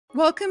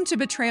Welcome to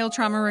Betrayal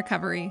Trauma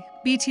Recovery,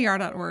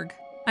 BTR.org.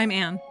 I'm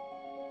Anne.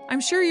 I'm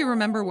sure you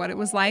remember what it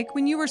was like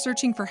when you were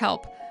searching for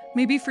help,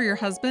 maybe for your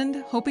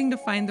husband, hoping to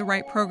find the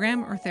right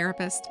program or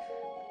therapist.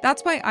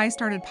 That's why I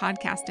started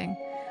podcasting.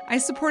 I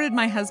supported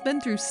my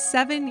husband through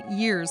 7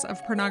 years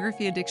of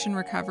pornography addiction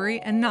recovery,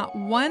 and not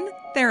one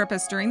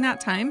therapist during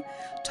that time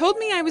told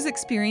me I was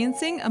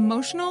experiencing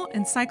emotional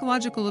and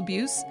psychological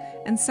abuse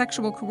and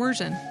sexual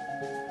coercion.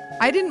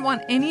 I didn't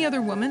want any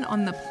other woman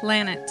on the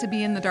planet to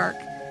be in the dark.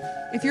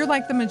 If you're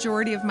like the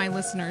majority of my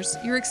listeners,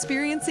 you're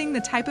experiencing the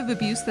type of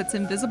abuse that's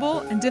invisible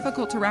and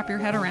difficult to wrap your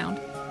head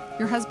around.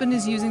 Your husband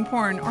is using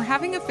porn or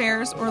having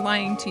affairs or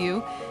lying to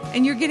you,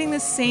 and you're getting the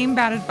same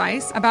bad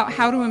advice about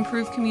how to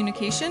improve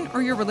communication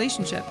or your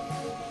relationship.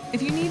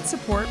 If you need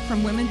support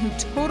from women who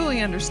totally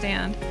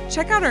understand,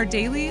 check out our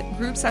daily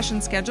group session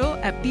schedule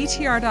at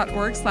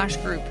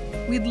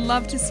btr.org/group. We'd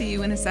love to see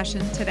you in a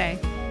session today.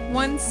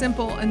 One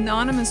simple,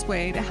 anonymous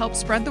way to help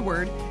spread the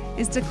word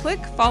is to click,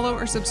 follow,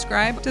 or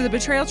subscribe to the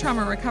Betrayal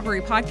Trauma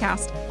Recovery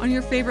podcast on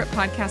your favorite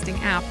podcasting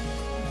app.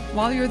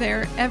 While you're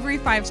there, every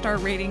 5-star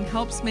rating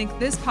helps make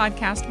this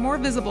podcast more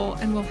visible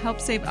and will help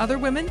save other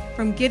women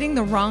from getting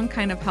the wrong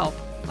kind of help,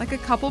 like a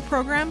couple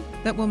program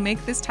that will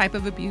make this type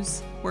of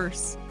abuse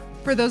worse.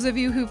 For those of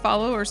you who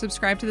follow or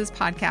subscribe to this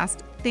podcast,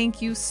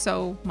 thank you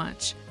so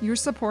much. Your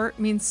support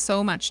means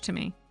so much to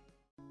me.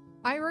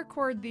 I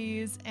record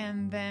these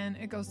and then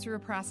it goes through a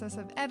process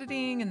of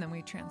editing and then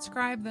we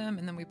transcribe them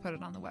and then we put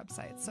it on the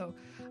website. So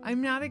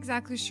I'm not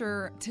exactly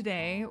sure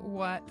today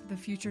what the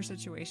future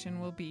situation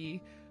will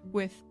be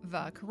with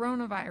the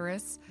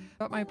coronavirus,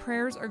 but my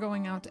prayers are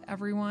going out to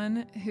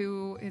everyone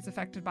who is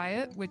affected by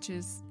it, which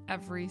is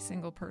every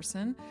single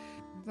person.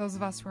 Those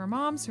of us who are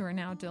moms who are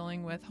now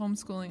dealing with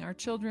homeschooling our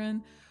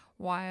children,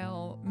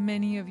 while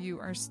many of you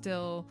are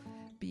still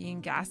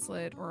being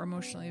gaslit or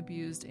emotionally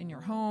abused in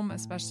your home,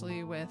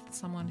 especially with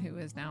someone who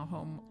is now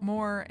home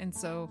more. And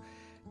so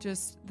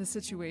just the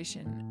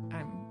situation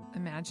I'm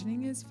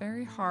imagining is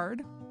very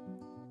hard.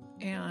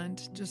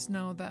 And just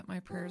know that my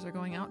prayers are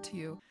going out to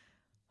you.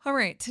 All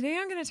right, today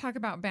I'm going to talk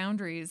about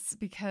boundaries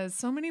because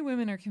so many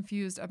women are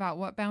confused about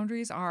what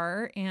boundaries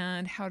are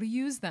and how to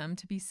use them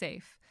to be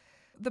safe.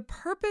 The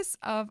purpose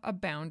of a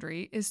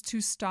boundary is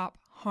to stop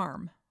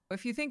harm.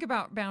 If you think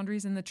about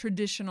boundaries in the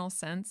traditional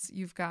sense,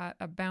 you've got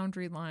a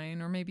boundary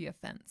line or maybe a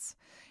fence,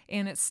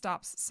 and it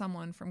stops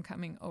someone from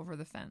coming over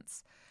the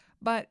fence.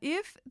 But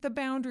if the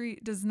boundary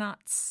does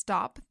not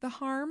stop the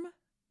harm,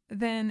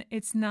 then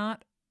it's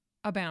not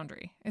a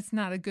boundary. It's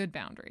not a good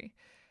boundary,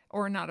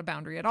 or not a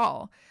boundary at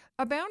all.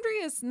 A boundary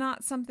is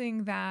not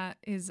something that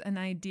is an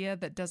idea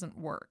that doesn't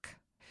work.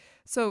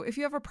 So if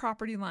you have a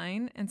property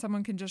line and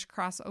someone can just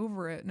cross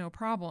over it, no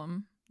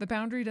problem, the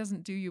boundary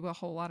doesn't do you a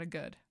whole lot of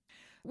good.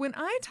 When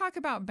I talk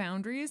about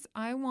boundaries,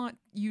 I want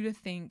you to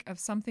think of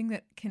something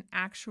that can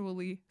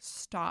actually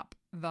stop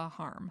the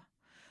harm.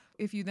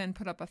 If you then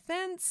put up a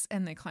fence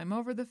and they climb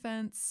over the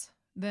fence,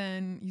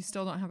 then you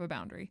still don't have a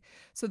boundary.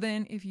 So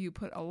then if you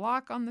put a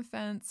lock on the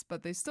fence,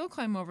 but they still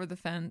climb over the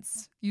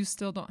fence, you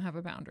still don't have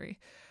a boundary.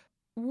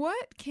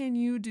 What can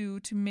you do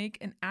to make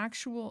an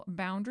actual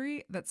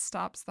boundary that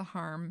stops the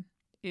harm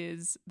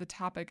is the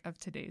topic of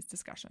today's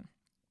discussion.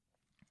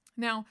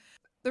 Now,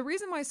 the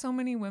reason why so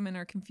many women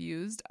are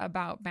confused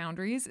about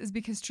boundaries is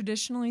because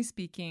traditionally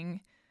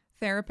speaking,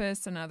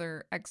 therapists and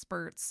other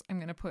experts, I'm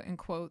going to put in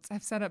quotes,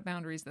 have set up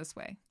boundaries this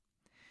way.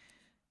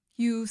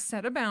 You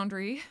set a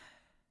boundary,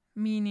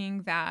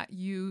 meaning that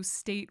you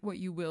state what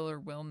you will or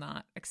will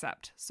not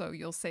accept. So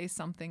you'll say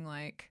something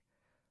like,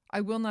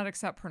 I will not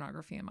accept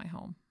pornography in my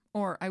home,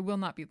 or I will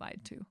not be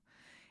lied to.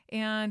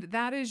 And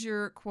that is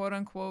your quote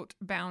unquote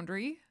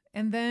boundary.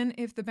 And then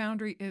if the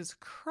boundary is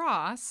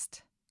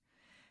crossed,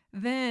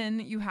 then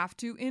you have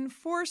to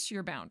enforce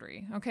your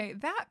boundary. Okay,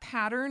 that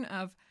pattern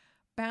of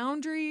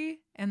boundary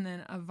and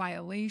then a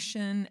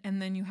violation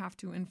and then you have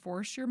to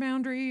enforce your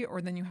boundary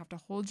or then you have to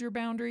hold your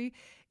boundary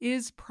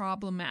is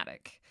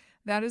problematic.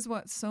 That is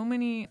what so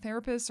many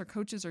therapists or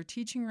coaches are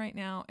teaching right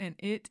now, and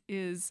it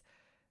is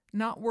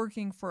not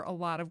working for a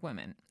lot of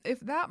women. If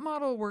that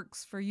model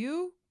works for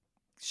you,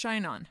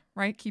 shine on,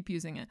 right? Keep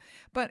using it.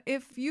 But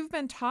if you've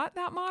been taught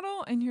that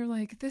model and you're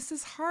like, this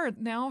is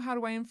hard, now how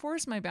do I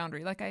enforce my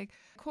boundary? Like I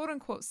quote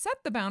unquote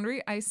set the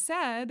boundary. I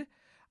said,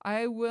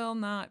 I will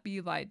not be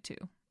lied to,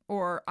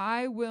 or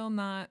I will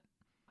not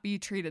be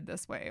treated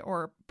this way,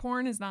 or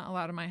porn is not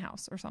allowed in my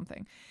house or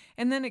something.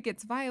 And then it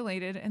gets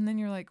violated. And then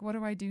you're like, what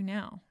do I do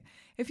now?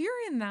 If you're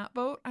in that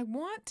boat, I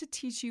want to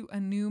teach you a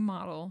new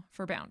model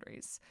for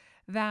boundaries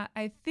that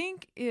I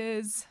think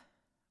is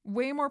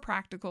way more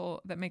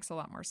practical, that makes a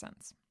lot more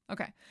sense.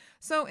 Okay,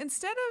 so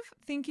instead of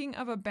thinking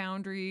of a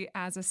boundary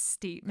as a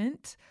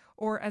statement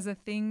or as a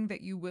thing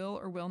that you will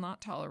or will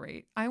not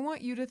tolerate, I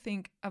want you to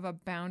think of a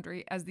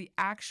boundary as the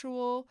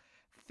actual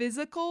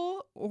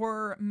physical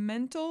or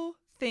mental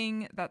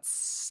thing that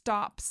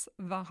stops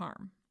the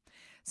harm.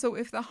 So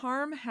if the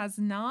harm has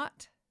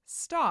not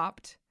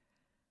stopped,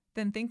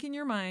 then think in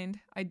your mind,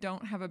 I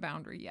don't have a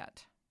boundary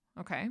yet.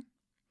 Okay?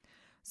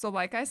 So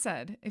like I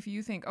said, if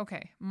you think,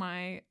 okay,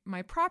 my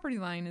property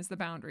line is the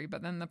boundary,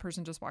 but then the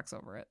person just walks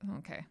over it.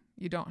 Okay,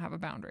 you don't have a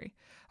boundary.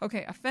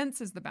 Okay, a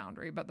fence is the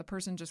boundary, but the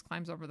person just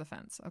climbs over the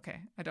fence.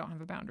 Okay, I don't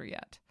have a boundary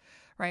yet,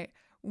 right?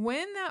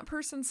 When that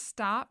person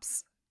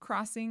stops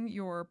crossing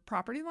your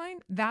property line,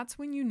 that's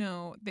when you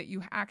know that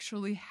you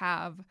actually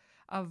have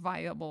a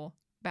viable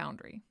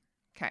boundary.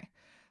 Okay.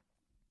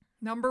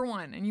 Number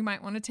one, and you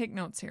might want to take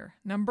notes here.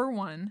 Number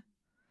one,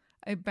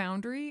 a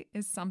boundary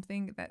is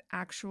something that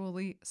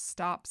actually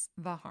stops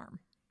the harm.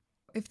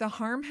 If the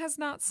harm has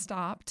not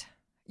stopped,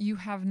 you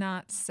have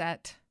not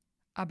set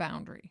a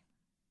boundary.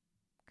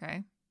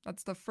 Okay?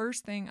 That's the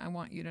first thing I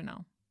want you to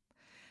know.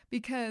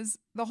 Because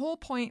the whole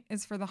point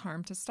is for the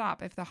harm to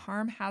stop. If the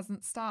harm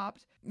hasn't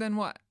stopped, then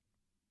what?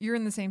 You're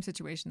in the same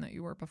situation that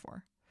you were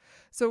before.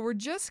 So we're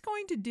just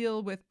going to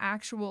deal with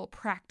actual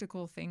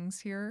practical things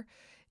here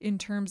in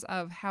terms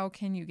of how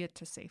can you get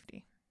to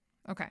safety.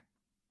 Okay.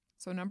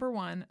 So number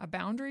one, a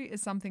boundary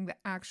is something that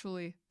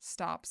actually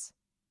stops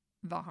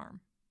the harm.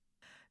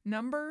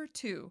 Number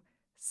two,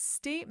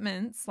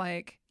 statements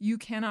like, you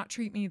cannot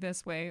treat me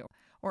this way,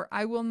 or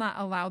I will not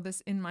allow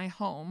this in my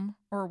home,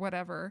 or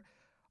whatever,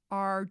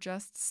 are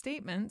just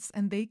statements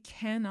and they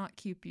cannot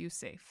keep you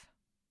safe.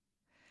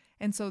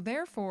 And so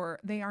therefore,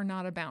 they are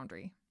not a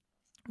boundary.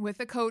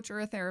 With a coach or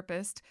a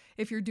therapist,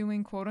 if you're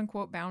doing quote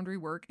unquote boundary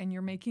work and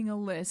you're making a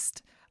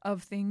list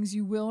of things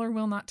you will or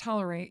will not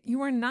tolerate,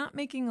 you are not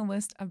making a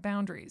list of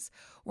boundaries.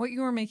 What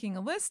you are making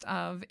a list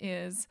of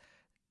is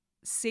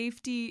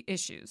safety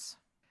issues.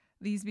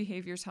 These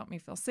behaviors help me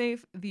feel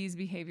safe. These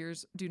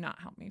behaviors do not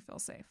help me feel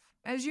safe.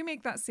 As you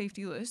make that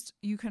safety list,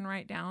 you can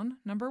write down,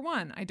 number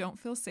one, I don't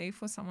feel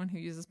safe with someone who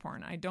uses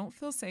porn. I don't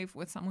feel safe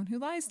with someone who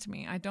lies to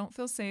me. I don't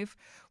feel safe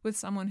with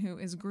someone who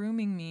is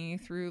grooming me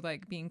through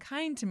like being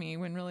kind to me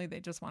when really they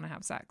just want to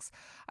have sex.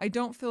 I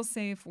don't feel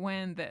safe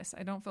when this.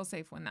 I don't feel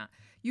safe when that.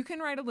 You can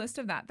write a list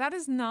of that. That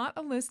is not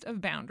a list of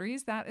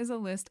boundaries. That is a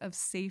list of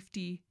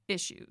safety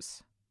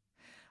issues.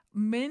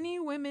 Many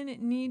women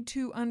need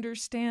to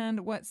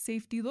understand what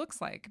safety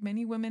looks like.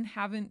 Many women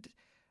haven't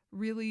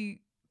really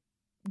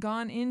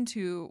gone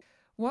into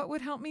what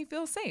would help me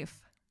feel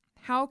safe.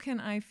 How can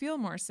I feel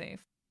more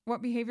safe?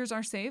 What behaviors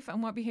are safe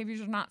and what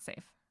behaviors are not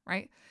safe,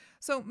 right?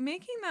 So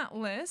making that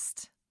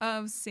list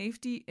of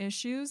safety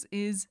issues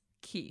is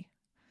key.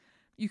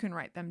 You can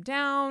write them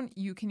down.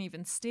 You can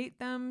even state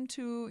them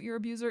to your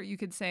abuser. You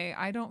could say,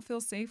 I don't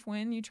feel safe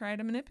when you try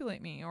to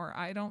manipulate me, or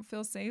I don't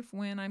feel safe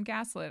when I'm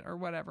gaslit, or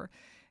whatever.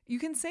 You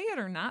can say it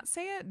or not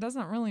say it. It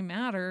doesn't really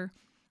matter.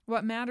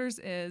 What matters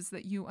is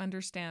that you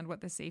understand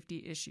what the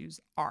safety issues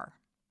are.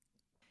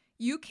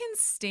 You can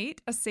state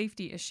a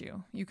safety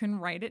issue. You can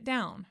write it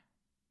down.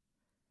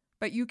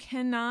 But you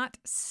cannot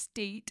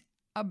state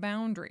a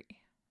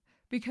boundary.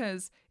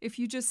 Because if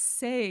you just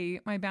say,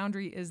 my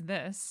boundary is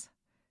this,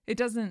 it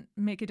doesn't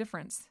make a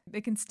difference.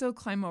 They can still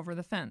climb over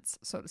the fence,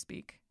 so to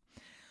speak.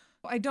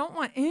 I don't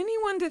want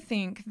anyone to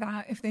think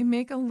that if they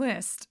make a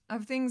list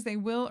of things they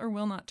will or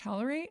will not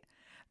tolerate,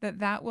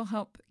 that will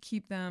help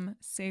keep them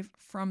safe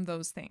from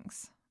those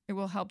things. It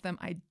will help them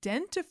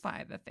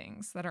identify the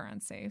things that are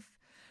unsafe,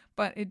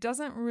 but it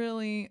doesn't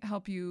really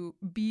help you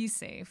be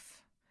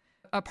safe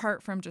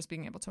apart from just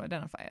being able to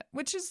identify it,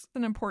 which is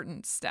an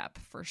important step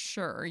for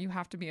sure. You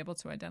have to be able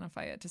to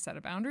identify it to set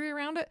a boundary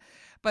around it,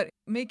 but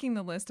making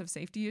the list of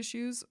safety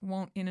issues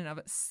won't in and of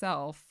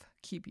itself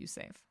keep you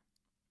safe.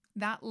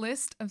 That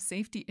list of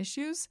safety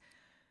issues,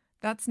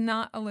 that's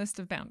not a list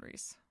of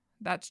boundaries.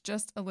 That's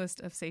just a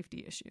list of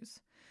safety issues.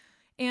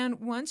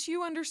 And once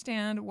you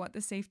understand what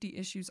the safety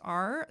issues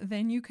are,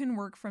 then you can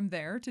work from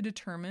there to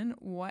determine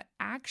what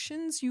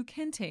actions you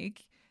can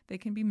take. They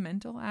can be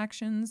mental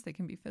actions, they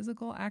can be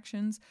physical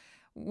actions,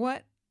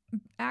 what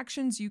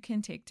actions you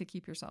can take to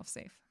keep yourself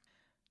safe.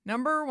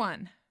 Number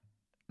one,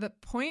 the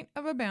point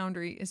of a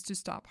boundary is to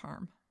stop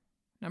harm.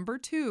 Number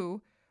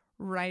two,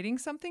 writing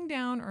something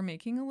down or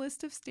making a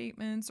list of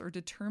statements or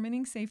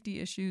determining safety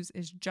issues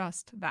is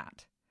just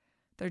that.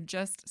 They're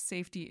just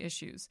safety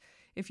issues.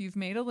 If you've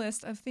made a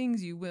list of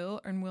things you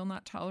will and will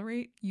not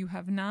tolerate, you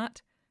have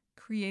not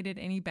created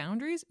any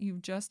boundaries.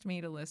 You've just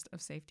made a list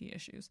of safety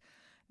issues.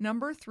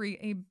 Number three,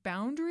 a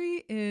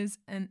boundary is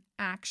an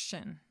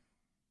action.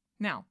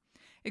 Now,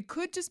 it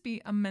could just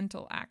be a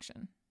mental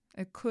action.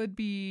 It could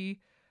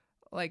be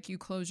like you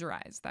close your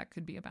eyes. That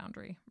could be a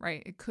boundary,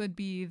 right? It could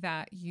be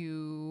that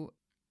you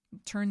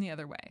turn the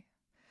other way.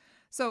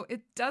 So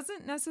it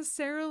doesn't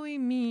necessarily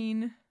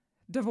mean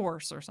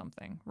divorce or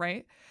something,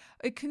 right?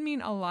 It can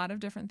mean a lot of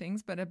different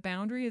things, but a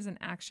boundary is an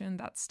action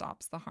that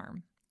stops the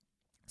harm.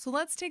 So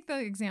let's take the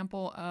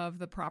example of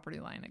the property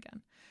line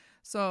again.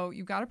 So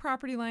you've got a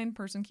property line,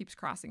 person keeps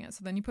crossing it.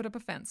 So then you put up a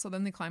fence. So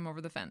then they climb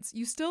over the fence.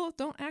 You still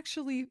don't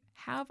actually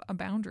have a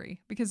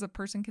boundary because the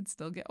person can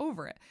still get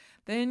over it.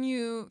 Then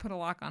you put a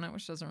lock on it,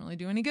 which doesn't really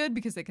do any good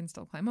because they can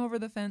still climb over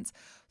the fence.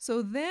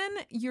 So then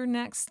your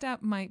next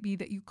step might be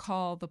that you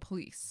call the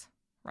police,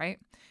 right?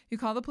 You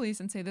call the police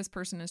and say, this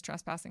person is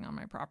trespassing on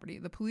my property.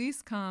 The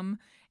police come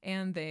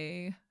and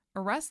they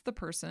arrest the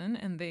person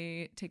and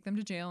they take them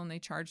to jail and they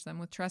charge them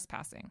with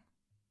trespassing.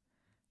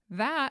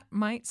 that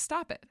might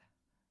stop it.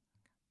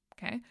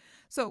 Okay.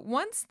 So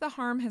once the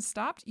harm has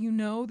stopped, you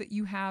know that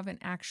you have an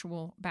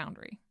actual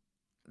boundary.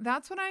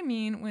 That's what I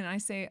mean when I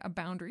say a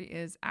boundary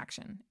is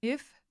action.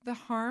 If the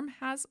harm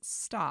has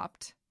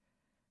stopped,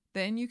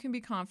 then you can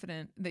be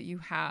confident that you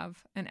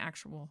have an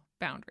actual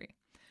boundary.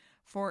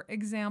 For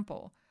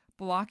example,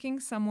 blocking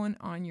someone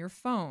on your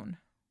phone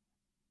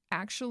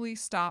actually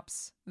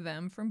stops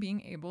them from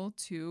being able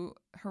to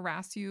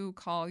harass you,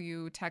 call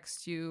you,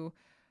 text you,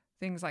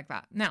 things like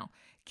that. Now,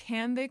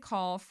 can they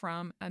call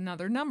from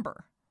another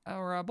number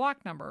or a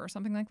block number or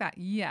something like that?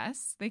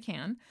 Yes, they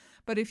can.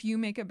 But if you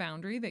make a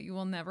boundary that you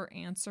will never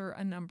answer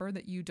a number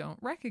that you don't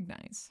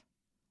recognize,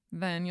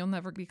 then you'll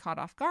never be caught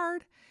off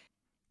guard.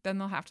 Then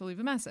they'll have to leave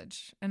a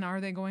message. And are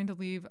they going to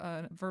leave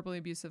a verbally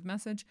abusive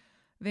message?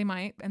 They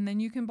might. And then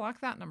you can block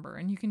that number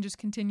and you can just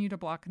continue to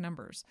block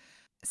numbers.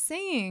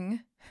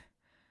 Saying,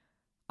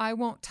 I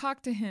won't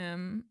talk to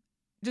him,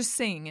 just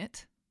saying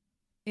it,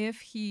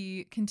 if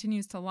he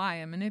continues to lie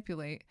and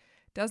manipulate,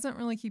 doesn't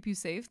really keep you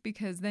safe,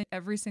 because then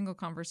every single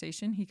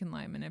conversation he can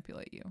lie and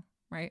manipulate you,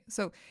 right?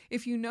 So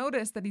if you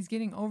notice that he's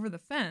getting over the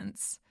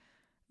fence,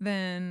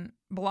 then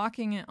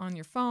blocking it on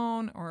your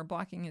phone or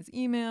blocking his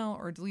email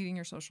or deleting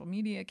your social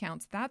media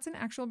accounts, that's an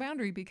actual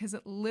boundary because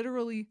it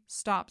literally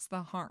stops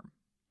the harm.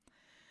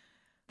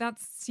 That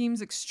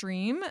seems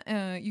extreme.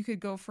 You could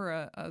go for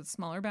a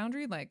smaller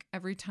boundary, like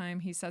every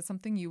time he says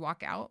something, you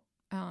walk out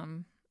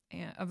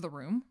of the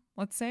room,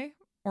 let's say,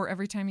 or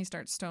every time he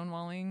starts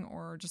stonewalling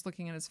or just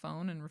looking at his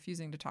phone and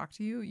refusing to talk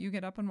to you, you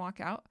get up and walk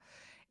out.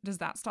 Does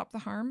that stop the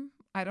harm?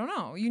 I don't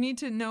know. You need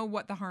to know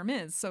what the harm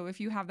is. So if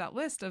you have that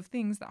list of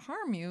things that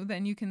harm you,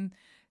 then you can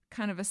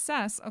kind of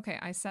assess, okay,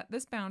 I set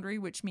this boundary,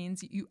 which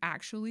means you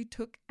actually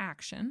took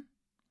action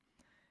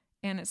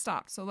and it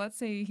stopped. So let's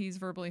say he's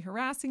verbally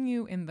harassing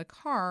you in the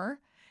car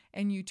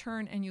and you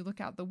turn and you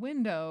look out the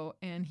window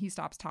and he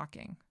stops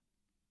talking.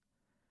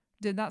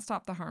 Did that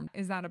stop the harm?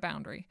 Is that a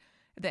boundary?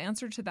 The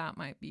answer to that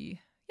might be,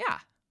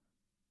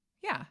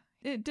 yeah,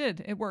 it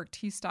did. It worked.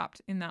 He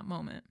stopped in that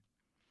moment.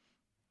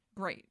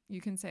 Great. You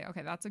can say,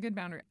 okay, that's a good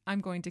boundary.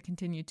 I'm going to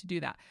continue to do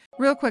that.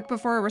 Real quick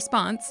before a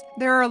response,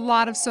 there are a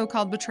lot of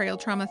so-called betrayal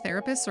trauma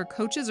therapists or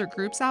coaches or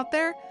groups out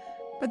there,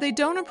 but they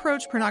don't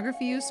approach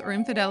pornography use or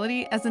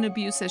infidelity as an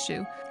abuse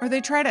issue, or they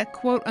try to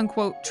quote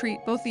unquote treat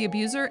both the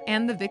abuser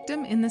and the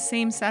victim in the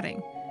same setting,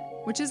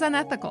 which is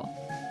unethical.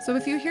 So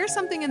if you hear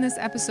something in this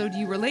episode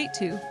you relate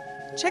to,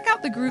 check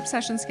out the group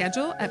session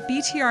schedule at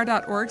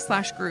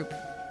btr.org/group.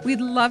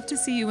 We'd love to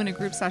see you in a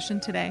group session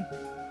today.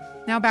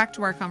 Now back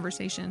to our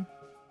conversation.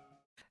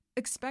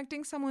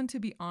 Expecting someone to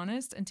be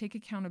honest and take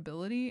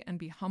accountability and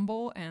be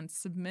humble and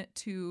submit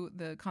to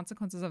the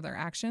consequences of their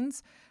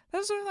actions,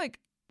 those are like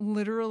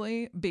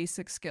literally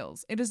basic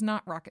skills. It is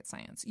not rocket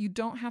science. You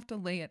don't have to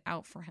lay it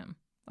out for him,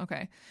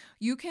 okay?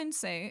 You can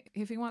say,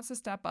 if he wants to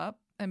step up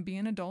and be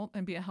an adult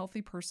and be a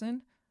healthy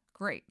person,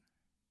 great.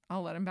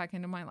 I'll let him back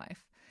into my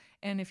life.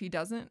 And if he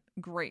doesn't,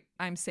 great.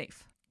 I'm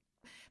safe.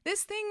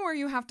 This thing where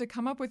you have to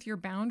come up with your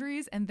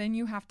boundaries and then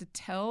you have to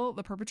tell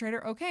the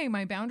perpetrator, okay,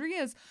 my boundary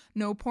is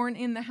no porn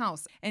in the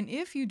house. And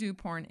if you do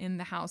porn in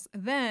the house,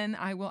 then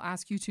I will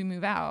ask you to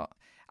move out.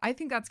 I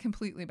think that's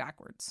completely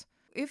backwards.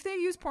 If they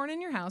use porn in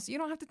your house, you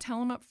don't have to tell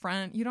them up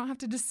front. You don't have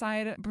to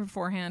decide it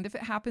beforehand. If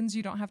it happens,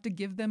 you don't have to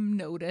give them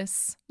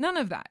notice. None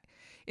of that.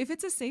 If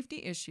it's a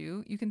safety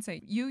issue, you can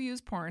say, you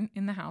use porn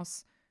in the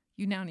house.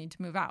 You now need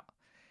to move out.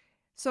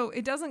 So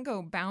it doesn't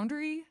go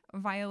boundary,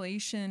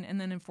 violation,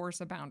 and then enforce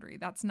a boundary.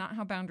 That's not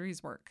how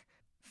boundaries work.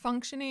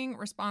 Functioning,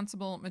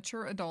 responsible,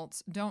 mature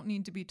adults don't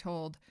need to be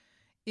told,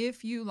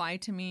 if you lie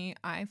to me,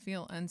 I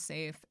feel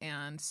unsafe,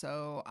 and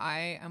so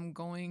I am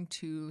going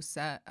to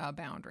set a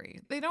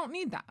boundary. They don't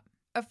need that.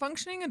 A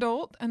functioning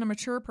adult and a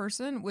mature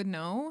person would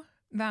know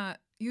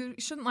that you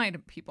shouldn't lie to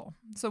people.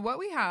 So what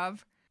we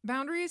have,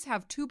 boundaries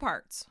have two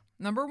parts.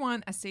 Number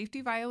one, a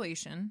safety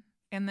violation,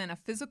 and then a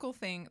physical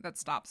thing that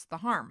stops the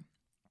harm.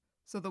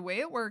 So the way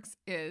it works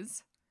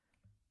is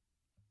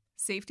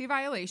safety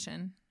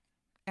violation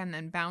and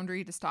then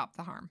boundary to stop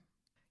the harm.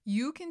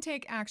 You can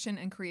take action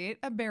and create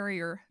a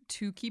barrier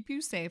to keep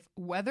you safe,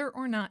 whether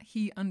or not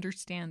he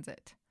understands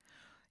it.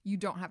 You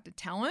don't have to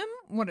tell him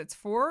what it's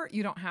for.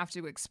 You don't have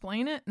to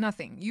explain it.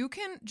 Nothing. You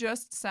can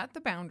just set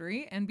the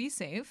boundary and be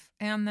safe.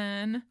 And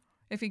then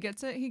if he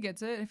gets it, he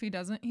gets it. If he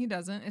doesn't, he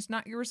doesn't. It's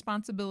not your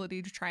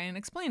responsibility to try and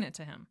explain it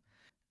to him.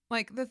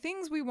 Like the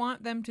things we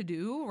want them to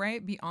do,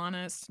 right? Be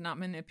honest, not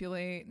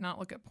manipulate, not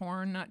look at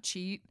porn, not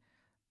cheat.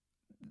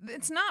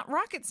 It's not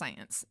rocket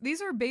science.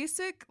 These are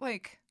basic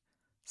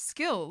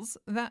skills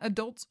that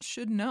adults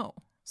should know.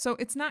 So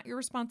it's not your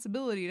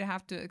responsibility to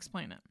have to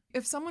explain it.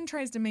 If someone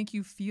tries to make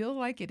you feel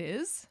like it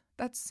is,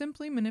 that's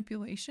simply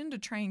manipulation to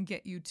try and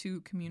get you to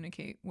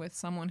communicate with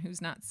someone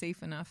who's not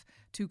safe enough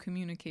to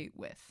communicate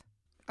with.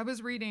 I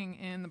was reading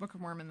in the Book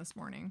of Mormon this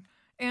morning.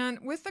 And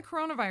with the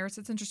coronavirus,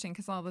 it's interesting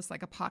because all this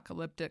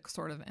apocalyptic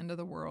sort of end of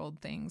the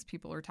world things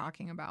people are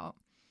talking about.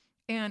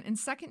 And in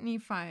 2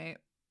 Nephi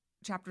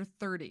chapter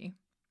 30,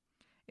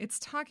 it's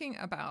talking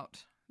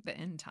about the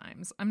end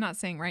times. I'm not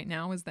saying right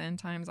now is the end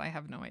times. I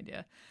have no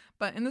idea.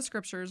 But in the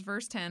scriptures,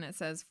 verse 10, it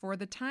says, "For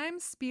the time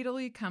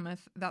speedily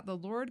cometh that the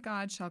Lord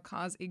God shall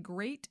cause a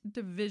great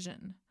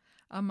division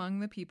among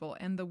the people,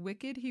 and the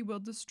wicked he will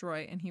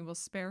destroy, and he will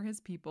spare his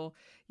people,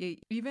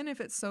 yea, even if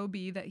it so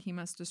be that he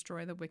must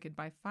destroy the wicked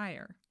by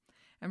fire.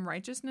 And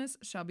righteousness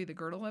shall be the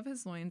girdle of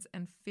his loins,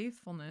 and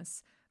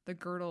faithfulness the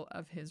girdle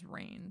of his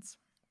reins."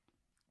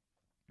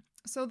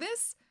 So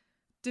this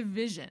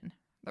division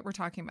that we're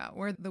talking about,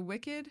 where the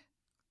wicked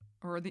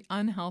or the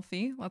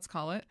unhealthy, let's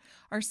call it,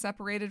 are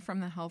separated from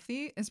the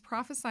healthy, is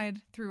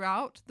prophesied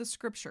throughout the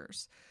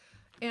scriptures.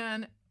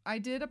 And I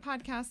did a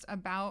podcast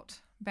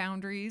about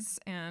boundaries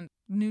and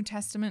New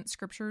Testament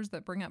scriptures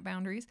that bring up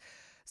boundaries.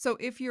 So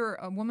if you're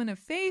a woman of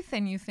faith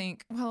and you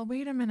think, well,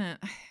 wait a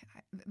minute,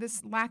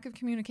 this lack of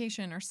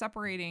communication or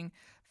separating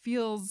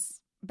feels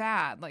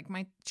bad, like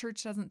my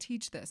church doesn't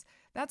teach this.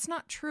 That's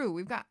not true.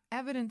 We've got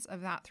evidence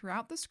of that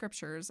throughout the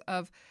scriptures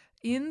of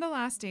in the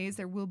last days,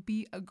 there will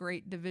be a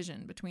great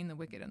division between the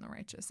wicked and the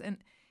righteous. And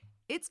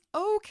it's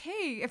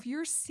okay if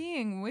you're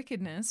seeing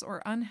wickedness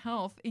or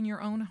unhealth in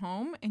your own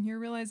home and you're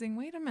realizing,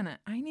 wait a minute,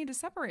 I need to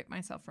separate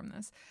myself from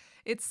this.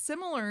 It's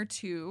similar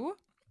to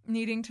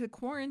needing to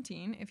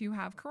quarantine if you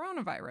have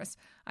coronavirus.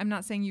 I'm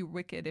not saying you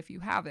wicked if you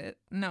have it.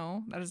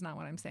 No, that is not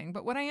what I'm saying.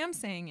 But what I am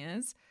saying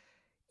is,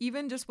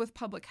 even just with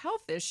public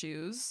health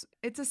issues,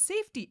 it's a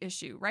safety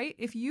issue, right?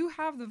 If you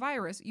have the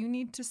virus, you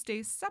need to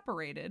stay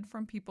separated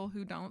from people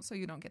who don't, so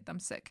you don't get them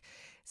sick.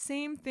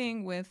 Same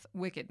thing with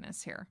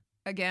wickedness here.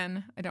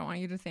 Again, I don't want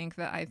you to think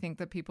that I think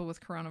that people with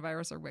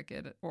coronavirus are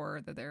wicked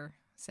or that they're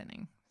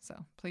sinning. So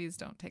please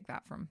don't take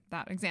that from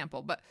that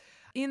example. But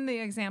in the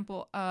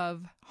example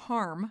of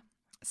harm,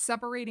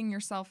 separating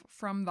yourself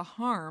from the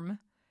harm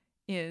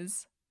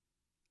is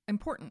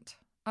important.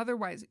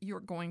 Otherwise, you're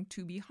going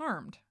to be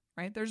harmed.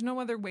 Right? There's no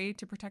other way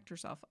to protect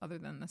yourself other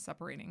than the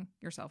separating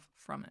yourself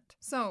from it.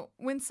 So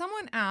when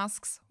someone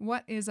asks,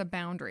 what is a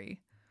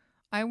boundary?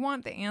 I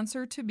want the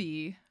answer to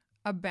be,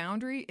 a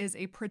boundary is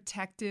a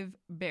protective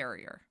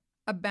barrier.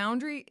 A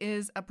boundary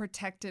is a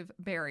protective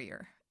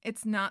barrier.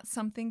 It's not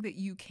something that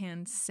you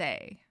can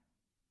say.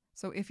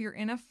 So if you're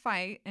in a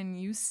fight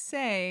and you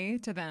say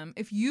to them,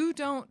 if you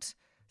don't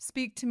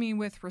speak to me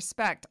with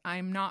respect,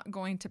 I'm not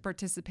going to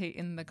participate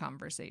in the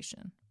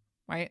conversation.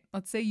 Right?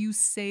 Let's say you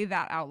say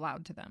that out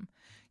loud to them.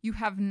 You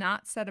have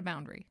not set a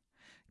boundary,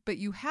 but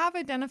you have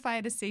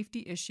identified a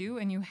safety issue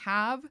and you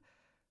have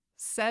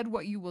said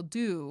what you will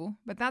do,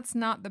 but that's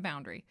not the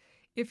boundary.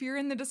 If you're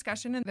in the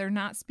discussion and they're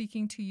not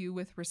speaking to you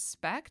with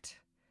respect,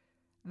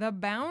 the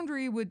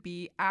boundary would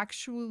be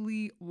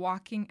actually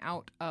walking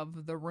out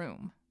of the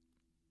room.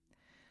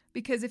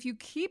 Because if you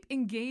keep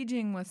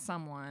engaging with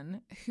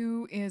someone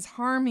who is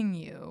harming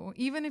you,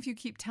 even if you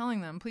keep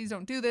telling them, please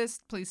don't do this,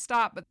 please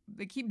stop, but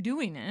they keep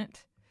doing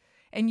it,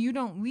 and you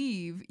don't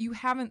leave, you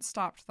haven't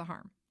stopped the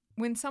harm.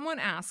 When someone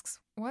asks,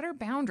 what are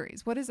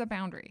boundaries? What is a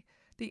boundary?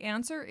 The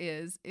answer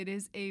is, it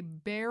is a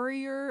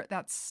barrier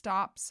that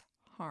stops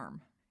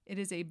harm. It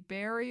is a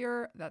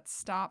barrier that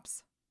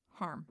stops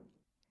harm.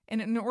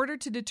 And in order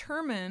to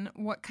determine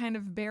what kind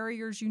of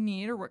barriers you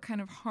need or what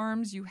kind of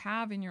harms you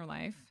have in your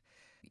life,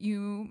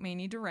 you may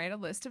need to write a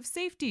list of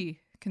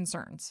safety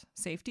concerns,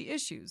 safety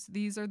issues.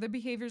 These are the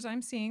behaviors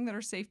I'm seeing that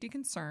are safety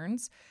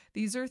concerns.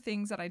 These are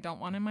things that I don't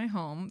want in my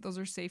home. Those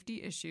are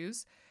safety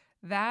issues.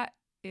 That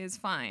is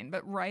fine.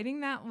 But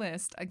writing that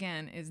list,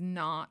 again, is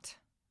not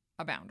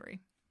a boundary.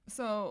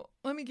 So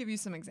let me give you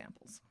some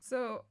examples.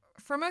 So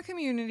from a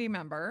community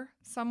member,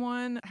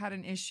 someone had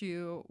an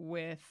issue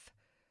with,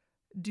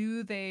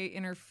 do they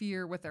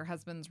interfere with their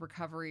husband's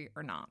recovery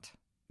or not?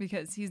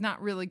 Because he's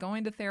not really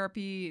going to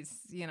therapy.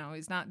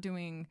 He's not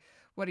doing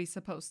what he's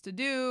supposed to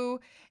do.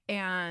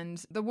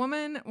 And the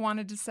woman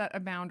wanted to set a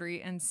boundary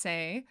and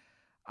say,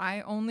 I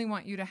only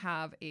want you to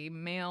have a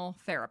male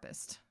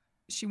therapist.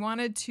 She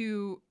wanted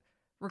to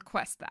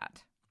request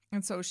that.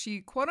 And so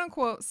she, quote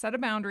unquote, set a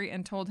boundary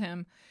and told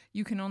him,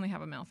 you can only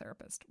have a male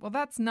therapist. Well,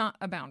 that's not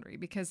a boundary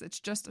because it's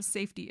just a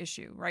safety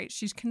issue, right?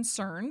 She's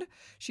concerned.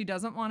 She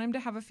doesn't want him to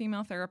have a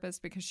female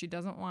therapist because she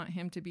doesn't want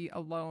him to be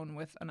alone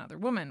with another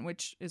woman,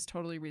 which is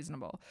totally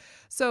reasonable.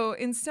 So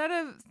instead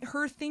of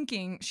her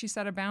thinking, she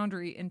set a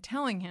boundary and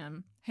telling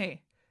him,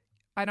 hey,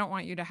 I don't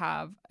want you to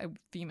have a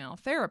female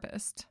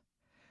therapist.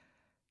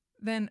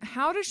 Then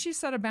how does she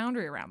set a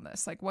boundary around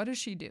this? Like, what does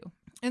she do?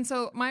 And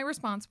so my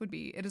response would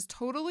be, it is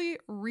totally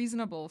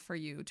reasonable for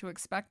you to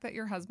expect that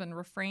your husband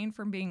refrain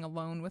from being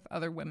alone with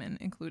other women,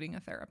 including a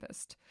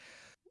therapist.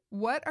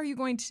 What are you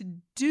going to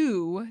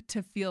do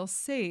to feel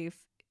safe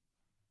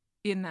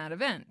in that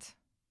event?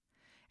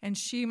 And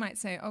she might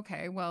say,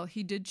 okay, well,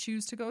 he did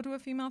choose to go to a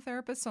female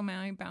therapist, so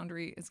my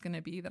boundary is going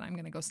to be that I'm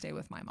going to go stay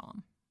with my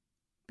mom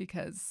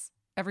because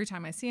every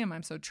time I see him,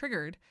 I'm so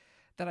triggered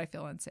that I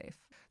feel unsafe.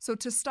 So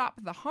to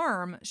stop the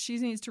harm, she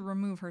needs to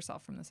remove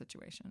herself from the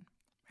situation.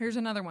 Here's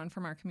another one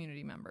from our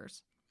community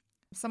members.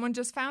 Someone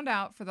just found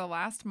out for the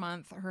last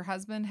month her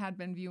husband had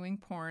been viewing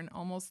porn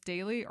almost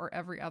daily or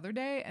every other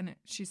day, and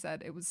she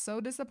said it was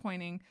so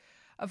disappointing.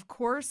 Of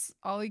course,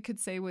 all he could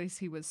say was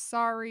he was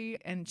sorry.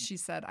 And she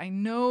said, I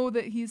know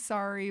that he's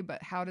sorry,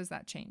 but how does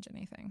that change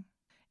anything?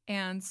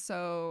 And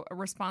so a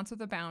response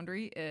with a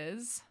boundary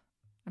is,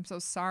 I'm so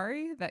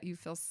sorry that you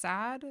feel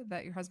sad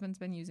that your husband's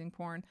been using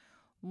porn.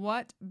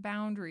 What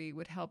boundary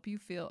would help you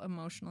feel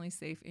emotionally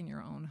safe in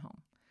your own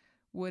home?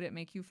 Would it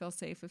make you feel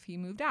safe if he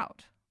moved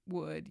out?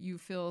 Would you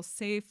feel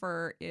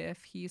safer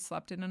if he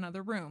slept in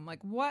another room?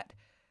 Like, what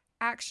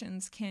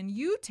actions can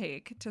you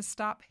take to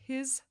stop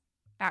his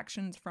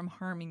actions from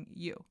harming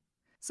you?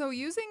 So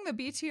using the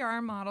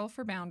BTR model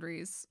for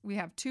boundaries, we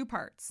have two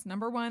parts.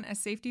 Number one, a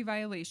safety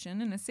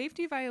violation. And a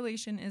safety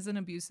violation is an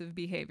abusive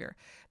behavior.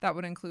 That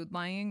would include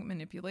lying,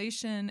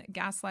 manipulation,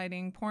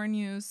 gaslighting, porn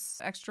use,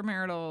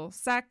 extramarital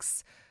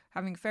sex,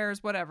 having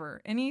affairs,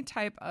 whatever. Any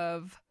type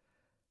of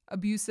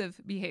abusive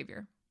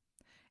behavior.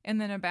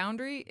 And then a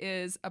boundary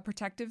is a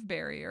protective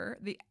barrier,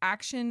 the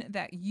action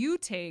that you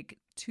take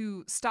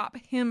to stop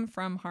him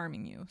from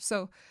harming you.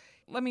 So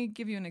let me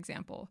give you an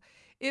example.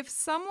 If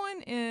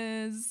someone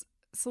is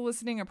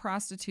soliciting a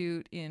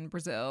prostitute in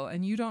Brazil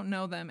and you don't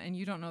know them and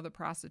you don't know the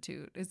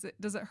prostitute,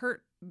 does it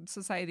hurt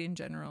society in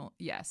general?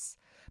 Yes.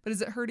 But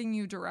is it hurting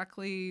you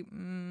directly?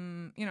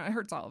 It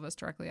hurts all of us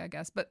directly, I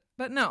guess. But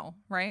no,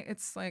 right?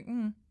 It's like,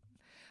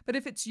 But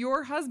if it's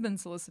your husband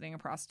soliciting a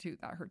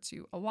prostitute, that hurts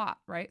you a lot,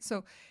 right?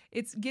 So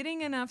it's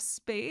getting enough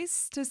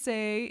space to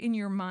say in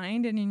your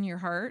mind and in your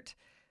heart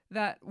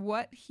that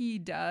what he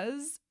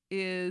does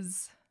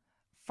is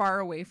far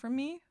away from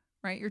me,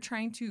 right? You're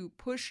trying to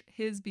push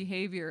his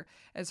behavior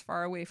as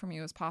far away from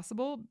you as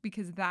possible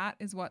because that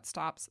is what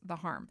stops the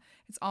harm.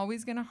 It's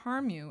always going to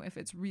harm you if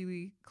it's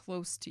really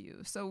close to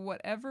you. So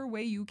whatever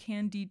way you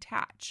can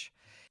detach.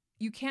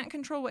 You can't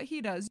control what he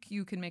does.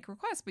 You can make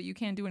requests, but you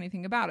can't do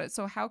anything about it.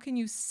 So how can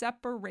you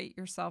separate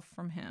yourself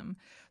from him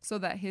so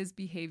that his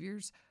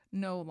behaviors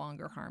no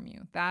longer harm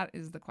you? That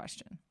is the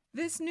question.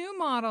 This new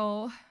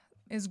model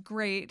is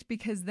great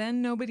because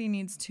then nobody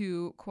needs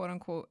to, quote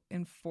unquote,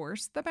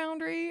 enforce the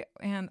boundary.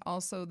 And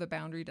also the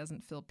boundary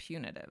doesn't feel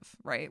punitive,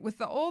 right? With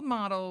the old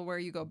model where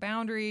you go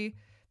boundary,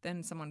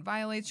 then someone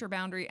violates your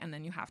boundary, and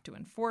then you have to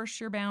enforce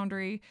your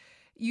boundary.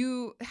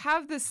 You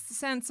have this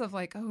sense of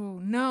like, oh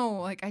no,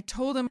 like I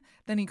told him,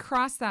 then he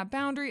crossed that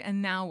boundary,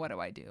 and now what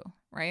do I do,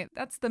 right?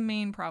 That's the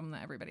main problem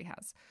that everybody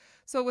has.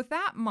 So with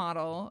that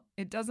model,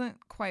 it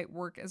doesn't quite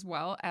work as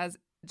well as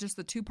just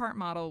the two-part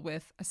model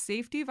with a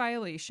safety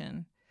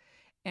violation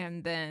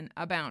and then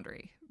a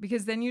boundary,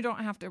 because then you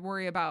don't have to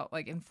worry about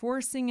like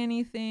enforcing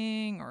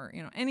anything or,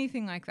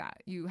 anything like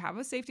that. You have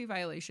a safety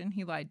violation.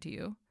 He lied to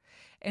you.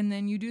 And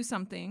then you do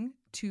something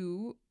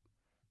to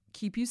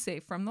keep you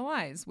safe from the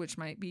lies, which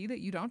might be that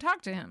you don't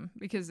talk to him,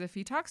 because if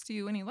he talks to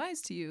you and he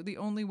lies to you, the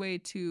only way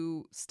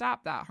to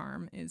stop that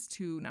harm is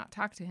to not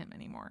talk to him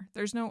anymore.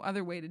 There's no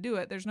other way to do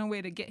it. There's no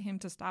way to get him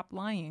to stop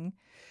lying.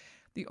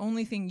 The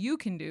only thing you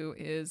can do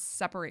is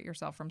separate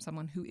yourself from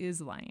someone who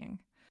is lying.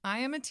 I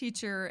am a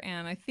teacher,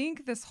 and I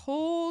think this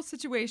whole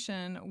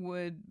situation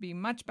would be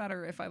much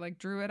better if I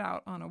drew it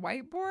out on a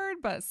whiteboard.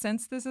 But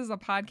since this is a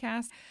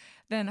podcast,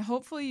 then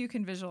hopefully you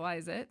can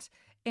visualize it.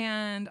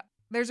 And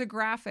there's a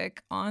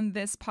graphic on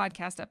this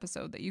podcast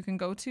episode that you can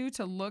go to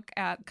look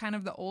at kind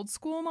of the old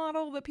school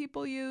model that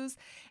people use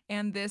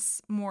and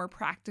this more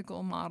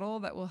practical model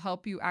that will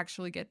help you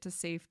actually get to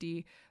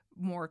safety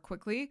more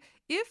quickly.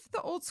 If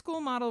the old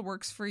school model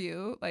works for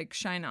you,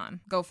 shine on,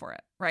 go for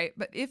it, right?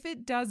 But if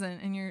it doesn't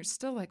and you're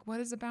still like,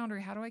 what is a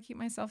boundary? How do I keep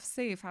myself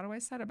safe? How do I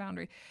set a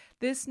boundary?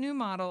 This new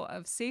model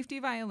of safety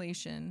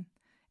violation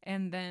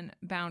and then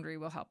boundary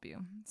will help you.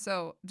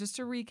 So just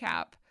to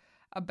recap,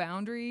 a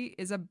boundary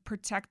is a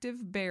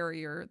protective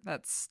barrier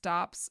that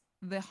stops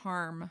the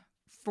harm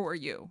for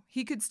you.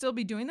 He could still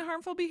be doing the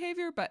harmful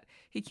behavior, but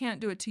he can't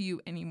do it to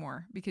you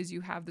anymore because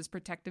you have this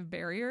protective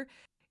barrier.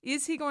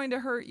 Is he going to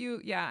hurt you?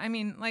 Yeah,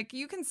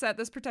 you can set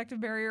this protective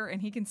barrier and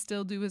he can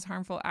still do his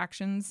harmful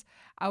actions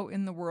out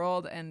in the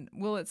world. And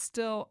will it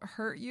still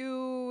hurt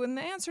you? And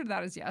the answer to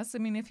that is yes.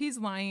 If he's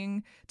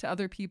lying to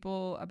other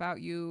people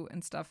about you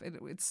and stuff,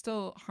 it's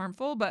still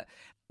harmful. But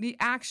the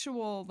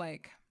actual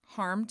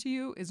harm to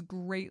you is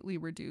greatly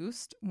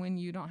reduced when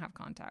you don't have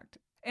contact.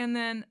 And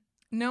then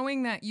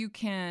knowing that you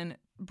can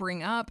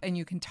bring up and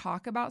you can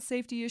talk about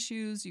safety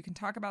issues, you can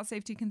talk about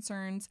safety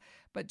concerns,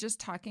 but just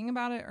talking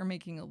about it or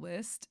making a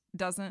list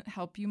doesn't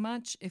help you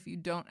much if you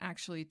don't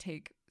actually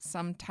take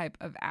some type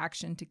of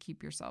action to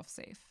keep yourself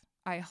safe.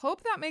 I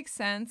hope that makes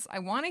sense. I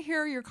want to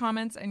hear your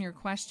comments and your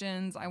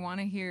questions. I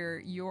want to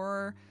hear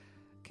your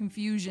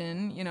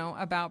confusion,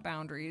 about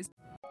boundaries.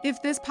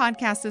 If this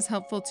podcast is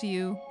helpful to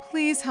you,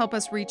 please help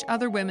us reach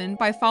other women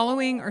by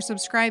following or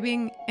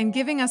subscribing and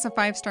giving us a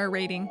 5-star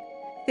rating.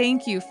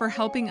 Thank you for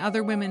helping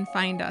other women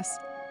find us.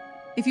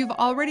 If you've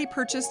already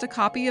purchased a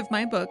copy of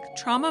my book,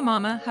 Trauma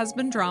Mama,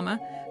 Husband Drama,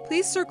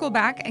 please circle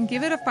back and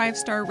give it a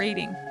 5-star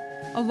rating.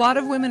 A lot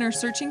of women are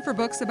searching for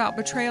books about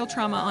betrayal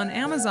trauma on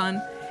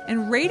Amazon,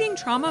 and rating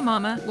Trauma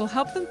Mama will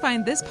help them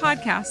find this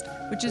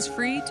podcast, which is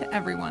free to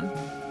everyone.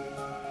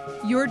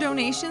 Your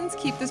donations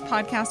keep this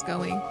podcast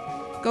going.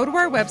 Go to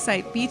our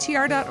website,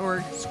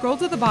 btr.org, scroll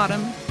to the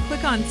bottom,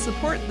 click on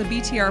Support the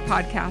BTR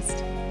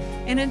Podcast.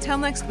 And until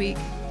next week,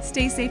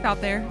 stay safe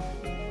out there.